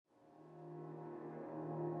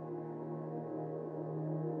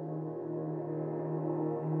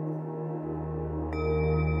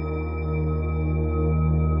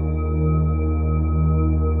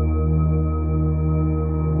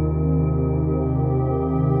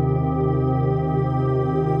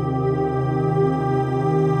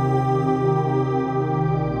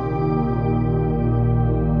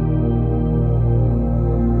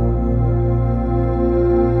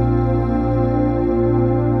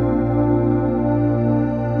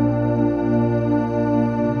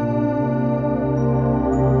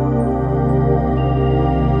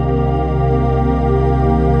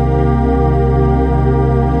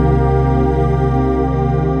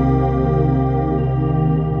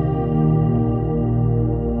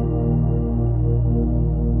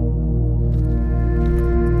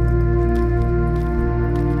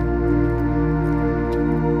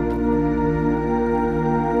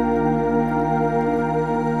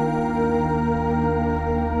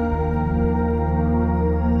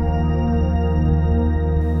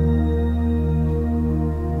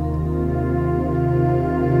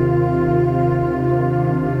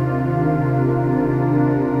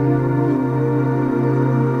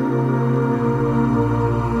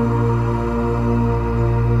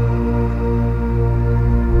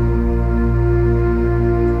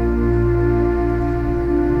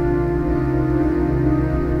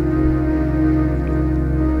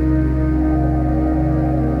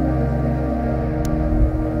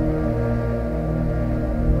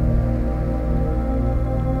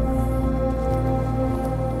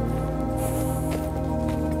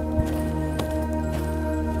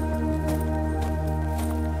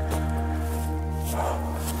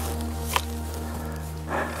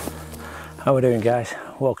How are we doing, guys?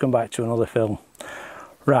 Welcome back to another film.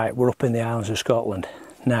 Right, we're up in the Highlands of Scotland.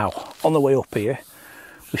 Now, on the way up here,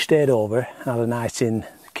 we stayed over and had a night in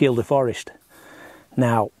Kielder Forest.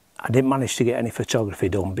 Now, I didn't manage to get any photography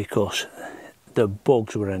done because the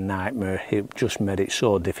bugs were a nightmare. It just made it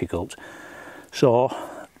so difficult. So,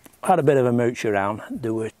 I had a bit of a mooch around.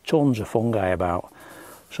 There were tons of fungi about.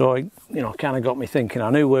 So, it, kind of got me thinking. I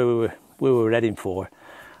knew where we were heading for.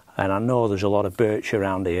 And I know there's a lot of birch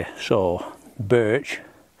around here, so birch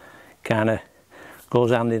kind of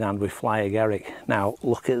goes hand in hand with Fly Agaric. Now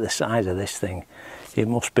look at the size of this thing. It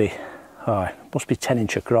must be 10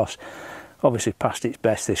 inch across. Obviously past its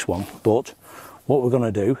best, this one. But what we're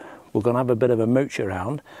going to do, we're going to have a bit of a mooch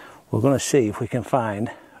around. We're going to see if we can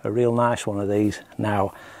find a real nice one of these.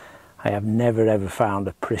 Now I have never ever found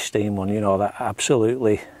a pristine one. That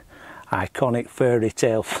absolutely iconic fairy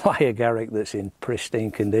tale Fly Agaric that's in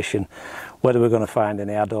pristine condition. Whether we're going to find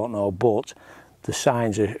any, I don't know, but the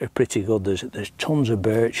signs are pretty good. There's tons of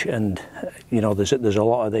birch, and there's a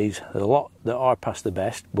lot of these. There's a lot that are past the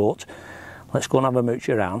best, but let's go and have a mooch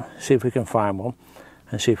around, see if we can find one,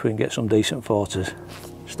 and see if we can get some decent photos.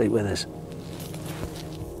 Stick with us.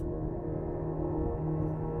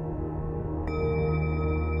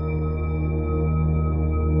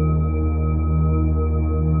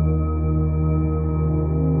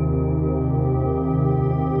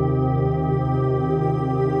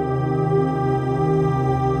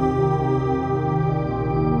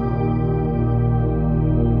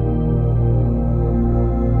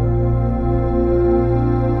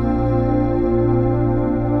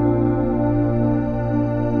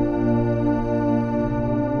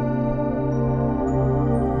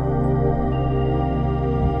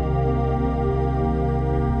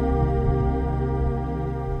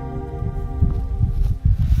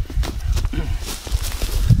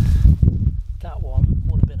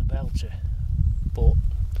 But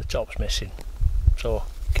the top's missing, so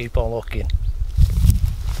keep on looking.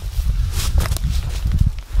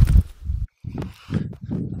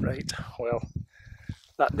 Right, well,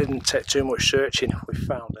 that didn't take too much searching. We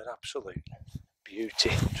found an absolute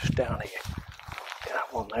beauty just down here. Get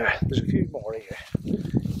that one there. There's a few more here,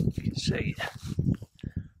 you can see,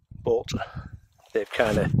 but they've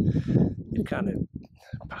kind of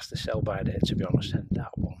passed the sell-by date, to be honest. And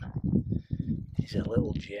that one is a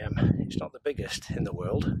little gem. It's not the biggest in the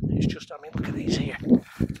world. It's just, look at these here.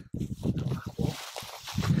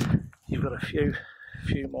 You've got a few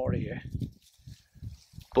more here,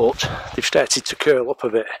 but they've started to curl up a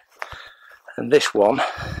bit. And this one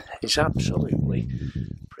is absolutely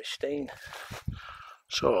pristine.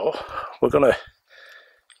 So we're gonna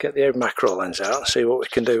get the macro lens out and see what we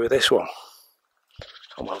can do with this one.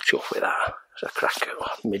 I'm well chuffed with that. There's a cracker.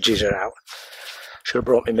 Oh, midges are out. Should have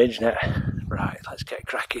brought my midge net. Right, let's get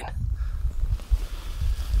cracking.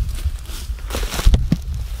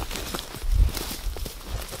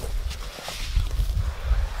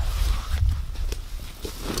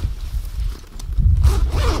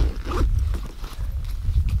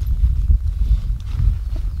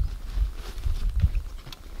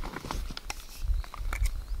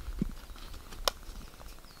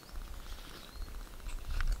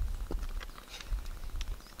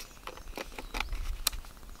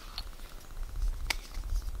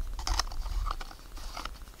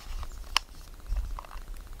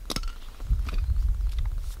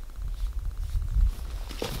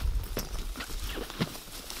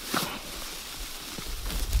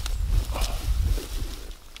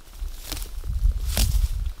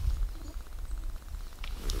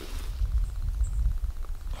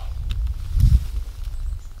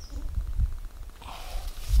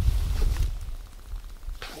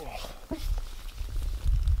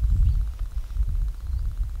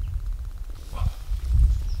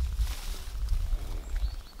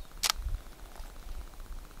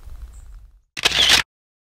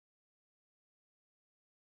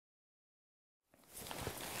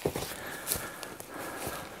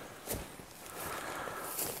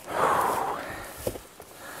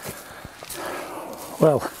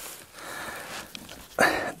 Well,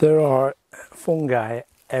 there are fungi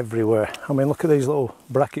everywhere. Look at these little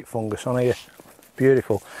bracket fungus on here.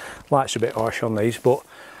 Beautiful. Light's a bit harsh on these, but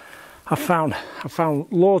I found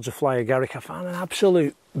loads of Fly Agaric. I found an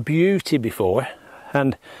absolute beauty before,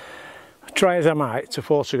 and try as I might to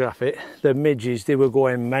photograph it, the midges, they were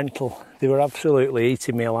going mental. They were absolutely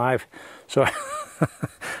eating me alive. So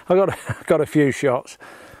I got a few shots.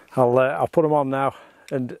 I'll put them on now.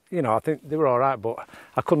 And I think they were all right, but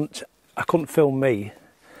I couldn't film me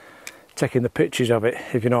taking the pictures of it,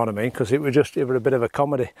 if you know what I mean, because it was a bit of a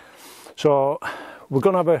comedy. So we're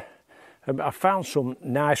going to have I found some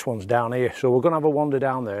nice ones down here, so we're going to have a wander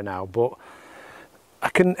down there now. But I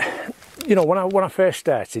can, you know, when I first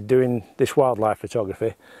started doing this wildlife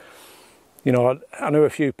photography, you know, I knew a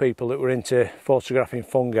few people that were into photographing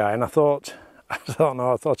fungi, and I thought it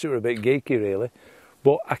were a bit geeky really,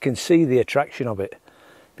 but I can see the attraction of it,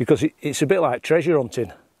 because it's a bit like treasure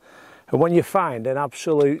hunting. And when you find an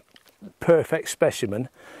absolute perfect specimen,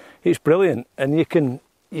 it's brilliant, and you can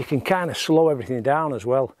kind of slow everything down as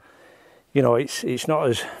well. You know, it's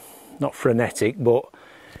not frenetic, but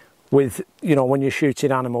with, you know, when you're shooting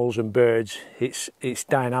animals and birds, it's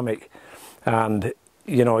dynamic, and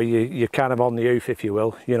you know, you're kind of on the hoof, if you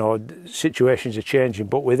will. You know, situations are changing,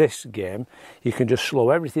 but with this game you can just slow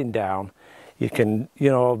everything down. You can, you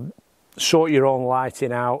know, sort your own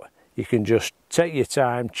lighting out. You can just take your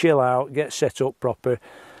time, chill out, get set up proper,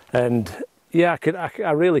 and yeah,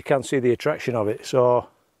 I really can see the attraction of it. So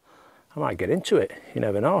I might get into it. You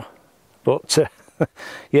never know. But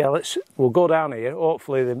yeah, we'll go down here.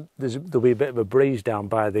 Hopefully there'll be a bit of a breeze down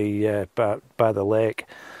by the lake,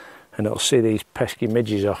 and it'll see these pesky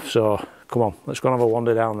midges off. So come on, let's go and have a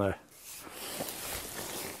wander down there.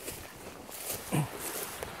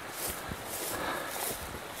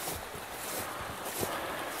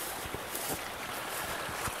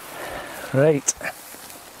 Right,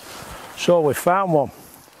 so we found one.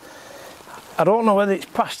 I don't know whether it's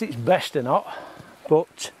past its best or not,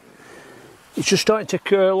 but it's just starting to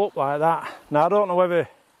curl up like that. Now I don't know whether,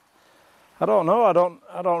 I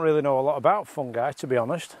don't really know a lot about fungi, to be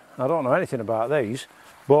honest. I don't know anything about these,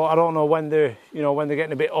 but I don't know when they're, you know, when they're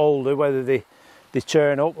getting a bit older, whether they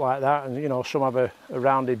turn up like that, and you know, some have a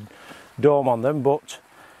rounded dome on them. But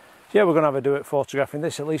yeah, we're going to have a do at photographing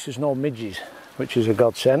this. At least there's no midges, which is a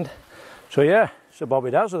godsend. So yeah, it's a Bobby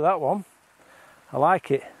Dazzler, that one. I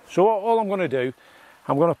like it. So all I'm going to do,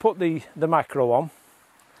 I'm going to put the macro on,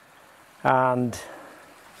 and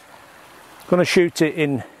I'm going to shoot it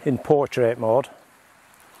in portrait mode,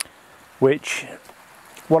 which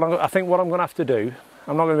I think what I'm going to have to do,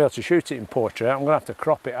 I'm not going to be able to shoot it in portrait. I'm going to have to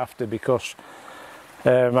crop it after, because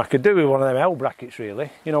I could do with one of them L brackets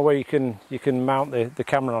really, you know, where you can mount the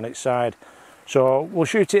camera on its side. So we'll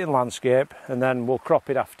shoot it in landscape and then we'll crop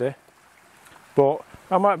it after. But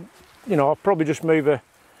I might, you know, I'll probably just move a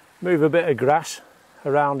bit of grass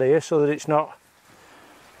around here so that it's not,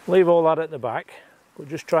 leave all that at the back, but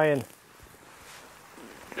just try and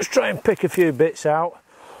pick a few bits out,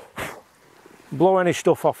 blow any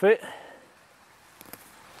stuff off it,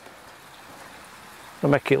 and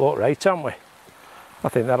make it look right, haven't we? I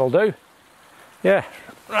think that'll do. Yeah,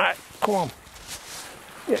 right, come on,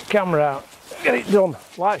 get camera out, get it done.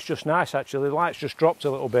 Light's just nice actually, the light's just dropped a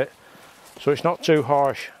little bit, so it's not too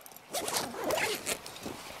harsh.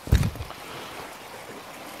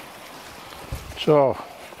 So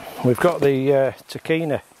we've got the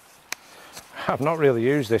Takina. I've not really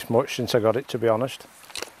used this much since I got it, to be honest.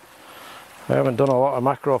 I haven't done a lot of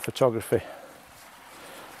macro photography,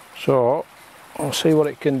 so I'll see what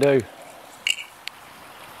it can do.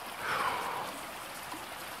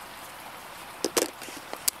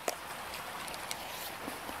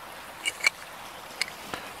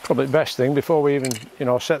 Probably the best thing before we even, you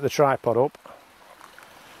know, set the tripod up,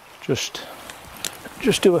 just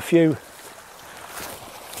do a few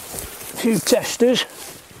testers,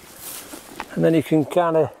 and then you can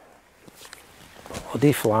kind of,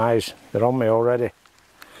 bloody flies, they're on me already.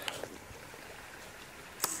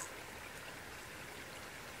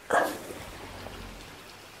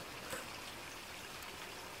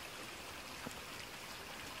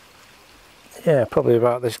 Yeah, probably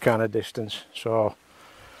about this kind of distance, so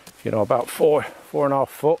you know, about 4.5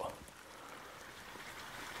 foot.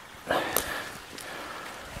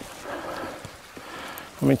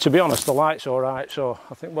 I mean, to be honest, the light's alright, so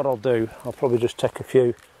I think what I'll do, I'll probably just take a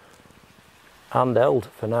few handheld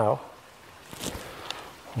for now.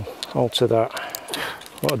 Alter that.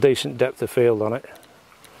 Got a decent depth of field on it.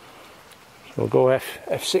 So we'll go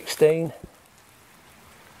F16.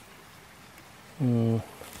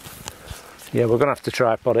 Yeah, we're going to have to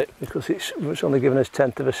tripod it because it's only giving us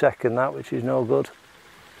 1/10 of a second, that, which is no good.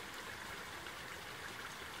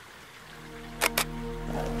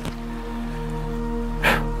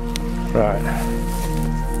 Right.